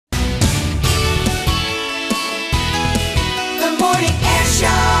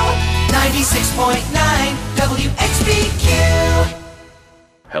96.9 WXBQ.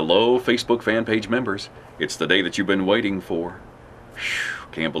 Hello, Facebook fan page members. It's the day that you've been waiting for. Whew,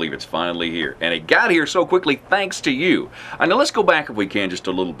 can't believe it's finally here. And it got here so quickly thanks to you. Now let's go back if we can just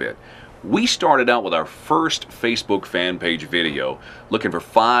a little bit. We started out with our first Facebook fan page video looking for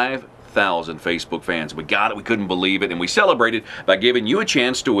 5,000 Facebook fans. We got it, we couldn't believe it, and we celebrated by giving you a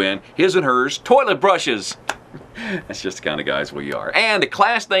chance to win his and hers toilet brushes. That's just the kind of guys we are. And to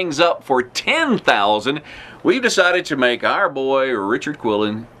class things up for 10,000, we've decided to make our boy Richard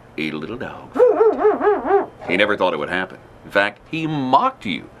Quillen eat a little dog. He never thought it would happen. In fact, he mocked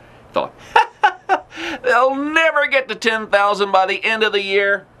you. Thought, they'll never get to 10,000 by the end of the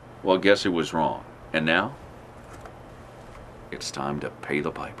year. Well, guess who was wrong? And now, it's time to pay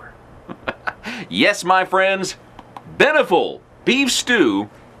the piper. Yes, my friends, Beneful beef stew,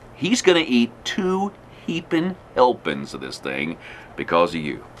 he's gonna eat 2 heaping helpings of this thing because of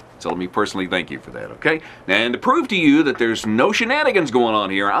you. So let me personally thank you for that, okay? And to prove to you that there's no shenanigans going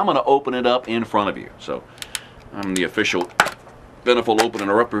on here, I'm gonna open it up in front of you. So I'm the official Beneful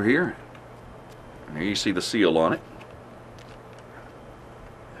opener upper here. And here you see the seal on it.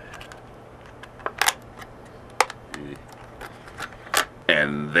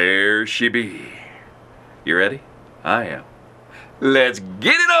 And there she be. You ready? I am. Let's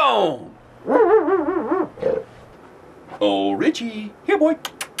get it on! Oh, Richie. Here, boy.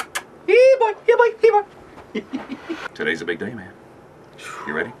 Here, boy. Here, boy. Here, boy. Today's a big day, man.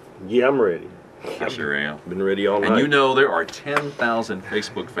 You ready? Yeah, I'm ready. I sure am. Been ready all night. And you know there are 10,000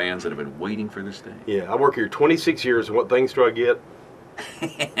 Facebook fans that have been waiting for this day. Yeah, I work here 26 years, and what things do I get?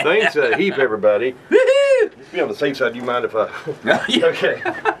 Thanks a heap, everybody. Just be on the safe side. Do you mind if I... Okay.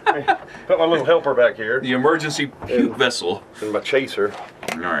 Put my little helper back here. The emergency puke vessel. And my chaser.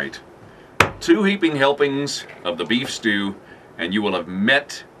 All right. 2 heaping helpings of the beef stew, and you will have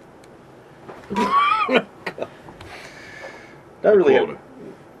met I really quota.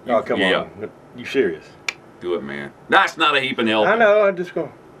 Oh, come on. You serious? Do it, man. That's not a heaping helping. I know. I just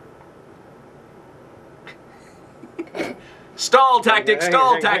go... Stall tactic,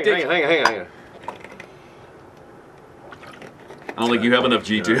 stall tactic. Hang on. I don't think you have enough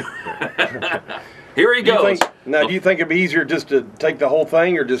G2. Here he goes. Now, do you think it'd be easier just to take the whole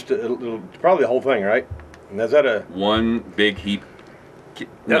thing, or just probably the whole thing, right? And is that a one big heap?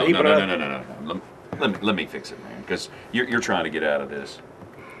 No. Let me fix it, man, because you're trying to get out of this.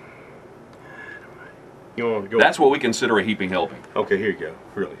 You want to go? That's what we consider a heaping helping. Okay, here you go.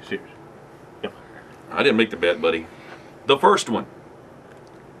 Really serious. Yep. I didn't make the bet, buddy. The first one.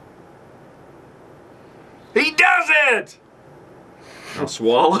 He does it! Now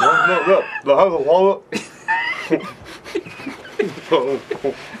swallow. No.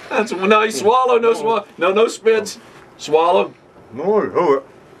 That's no. You swallow. No swallow. No spits. Swallow. No.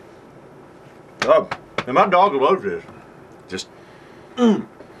 Oh, and my dog loves this. Just. The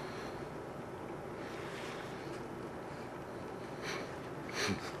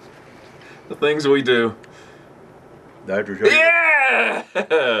things we do. Yes.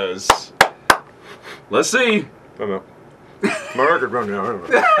 Let's see. My record run down.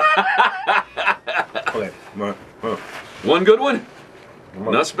 Okay. One good one.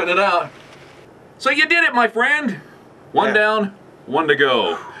 Now spit it out. So you did it, my friend. One down, one to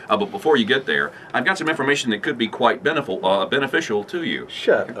go. But before you get there, I've got some information that could be quite beneficial to you.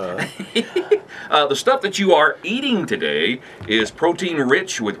 Shut up. The stuff that you are eating today is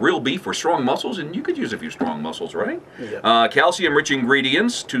protein-rich with real beef for strong muscles, and you could use a few strong muscles, right? Yeah. Calcium-rich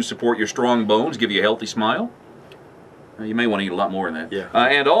ingredients to support your strong bones, give you a healthy smile. You may want to eat a lot more than that. Yeah.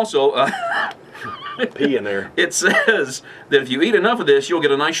 And also, pee in there. It says that if you eat enough of this, you'll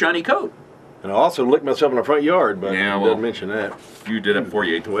get a nice shiny coat. And I also licked myself in the front yard, but yeah, it doesn't mention that. You did it before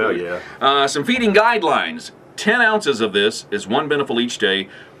you ate the Well, food. yeah. Some feeding guidelines. 10 ounces of this is 1 Beneful each day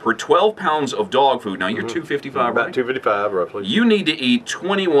per 12 pounds of dog food. Now, you're 255, right? About 255, roughly. You need to eat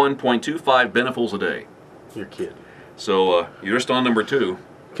 21.25 Benefuls a day. You're kidding. So, you're just on number 2.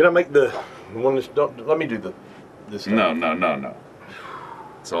 Can I make the one that's... Let me do this time. No.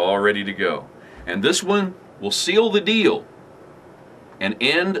 It's all ready to go. And this one will seal the deal and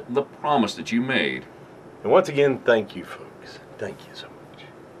end the promise that you made. And once again, thank you, folks. Thank you so much.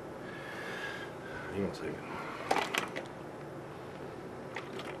 Hang on a second.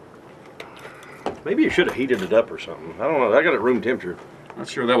 Maybe you should have heated it up or something. I don't know. I got it room temperature. Not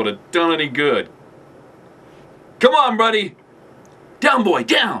sure that would have done any good. Come on, buddy. Down, boy,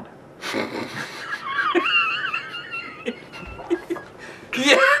 down.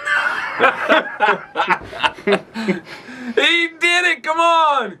 Yeah. He did it. Come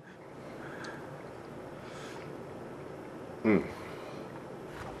on.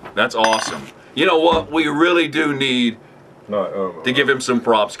 That's awesome. You know what? We really do need to give him some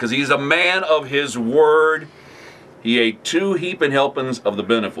props because he's a man of his word. He ate 2 heaping helpings of the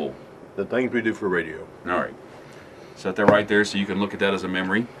Beneful. The things we do for radio. All right. Set that right there so you can look at that as a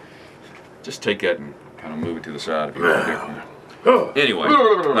memory. Just take that and kind of move it to the side if you want to. Anyway,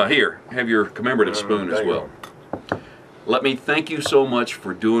 here, have your commemorative spoon as well. Let me thank you so much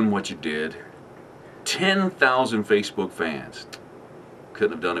for doing what you did. 10,000 Facebook fans.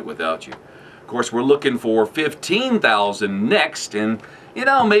 Couldn't have done it without you. Of course, we're looking for 15,000 next, and you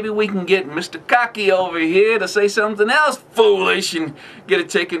know, maybe we can get Mr. Cocky over here to say something else foolish and get it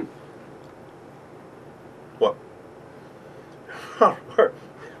taken. What? It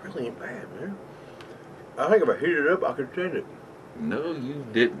really ain't bad, man. I think if I heat it up, I could stand it. No, you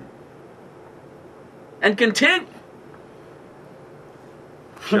didn't. And continue.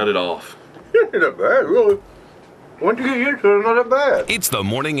 Shut it off. It ain't that bad, really. Once you get used to it, it's not that bad. It's the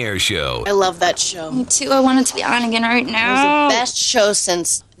Morning Air Show. I love that show. Me too. I want it to be on again right It now. was the best show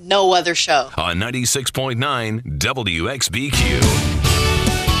since no other show. On 96.9 WXBQ.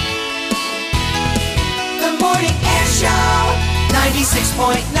 The Morning Air Show,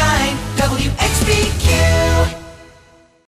 96.9 WXBQ.